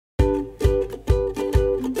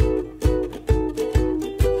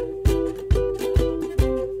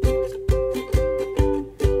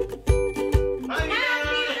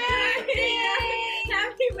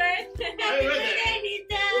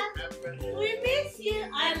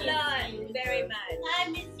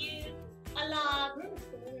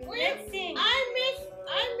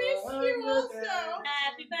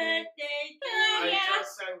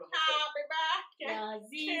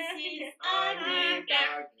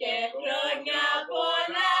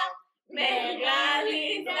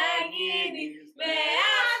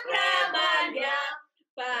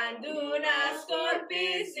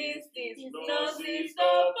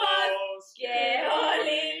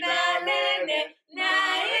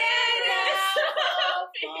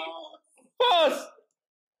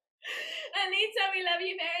love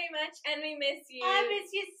you very much, and we miss you. I miss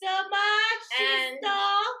you so much, sister.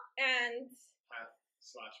 And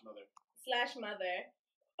 /mother. /mother.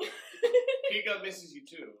 Pika misses you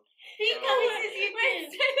too. Pika misses you Wait,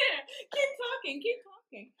 too. stay there. Keep talking.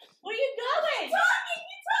 Where you going?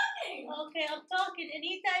 Keep talking. Okay, I'm talking.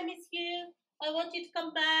 Anita, I miss you. I want you to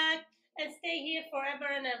come back and stay here forever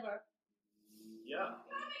and ever. Yeah,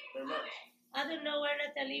 very much. I don't know where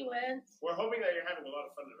Natalie went. We're hoping that you're having a lot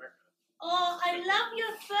of fun in America. Oh, I love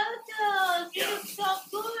your photos. You look so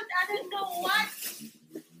good. I don't know what.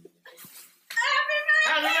 Happy birthday!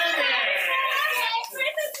 Happy birthday!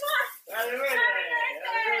 Where's the swan? Happy birthday!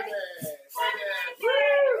 Happy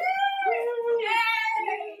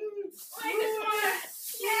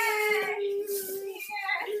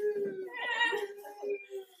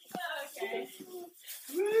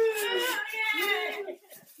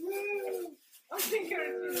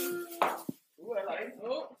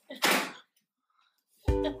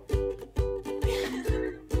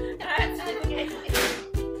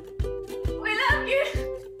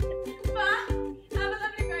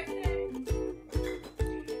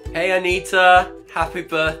Hey Anita, happy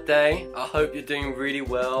birthday. I hope you're doing really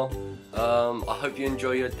well. I hope you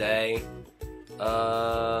enjoy your day.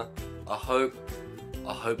 I hope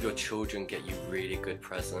your children get you really good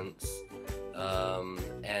presents.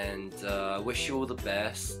 And I wish you all the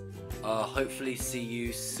best. Hopefully see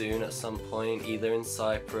you soon at some point, either in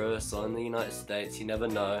Cyprus or in the United States, you never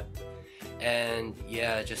know. And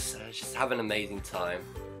yeah, just have an amazing time.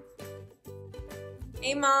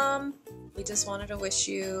 Hey Mom, we just wanted to wish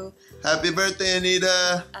you Happy birthday,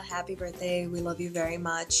 Anita! a happy birthday. We love you very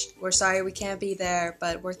much. We're sorry we can't be there,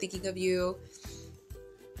 but we're thinking of you.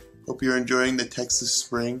 Hope you're enjoying the Texas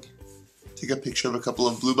spring. Take a picture of a couple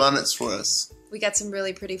of bluebonnets for us. We got some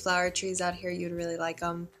really pretty flower trees out here. You'd really like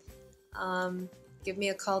them. Give me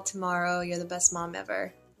a call tomorrow. You're the best mom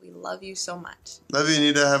ever. We love you so much. Love you,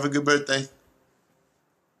 Anita. Have a good birthday.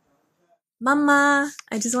 Mama,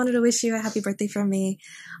 I just wanted to wish you a happy birthday from me.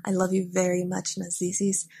 I love you very much,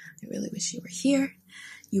 Nazisis. I really wish you were here.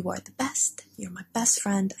 You are the best. You're my best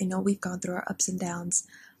friend. I know we've gone through our ups and downs,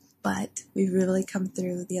 but we've really come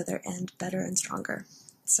through the other end better and stronger.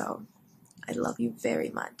 So I love you very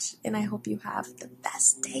much, and I hope you have the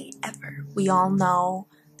best day ever. We all know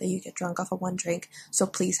that you get drunk off of one drink, so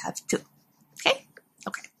please have two. Okay?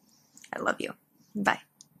 Okay. I love you. Bye.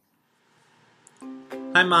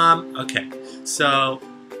 Hi Mom. Okay, so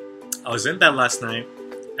I was in bed last night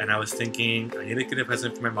and I was thinking I need to get a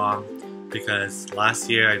present for my mom because last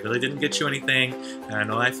year I really didn't get you anything, and I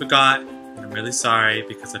know I forgot, and I'm really sorry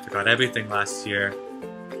because I forgot everything last year,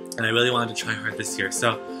 and I really wanted to try hard this year.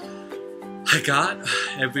 So I got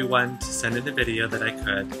everyone to send in a video that I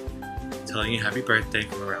could telling you happy birthday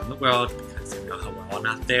from around the world because I know how we're all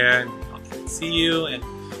not there and we all can't see you, and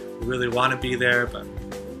we really want to be there but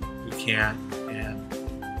we can't.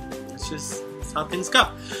 That's how things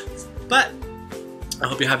go. But I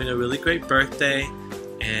hope you're having a really great birthday,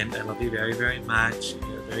 and I love you very, very much.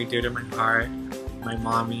 You're very dear to my heart, my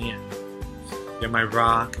mommy, and you're my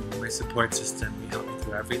rock and my support system. You help me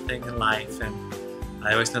through everything in life, and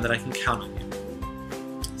I always know that I can count on you.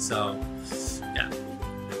 So, yeah,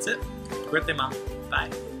 that's it. Happy birthday, Mom. Bye.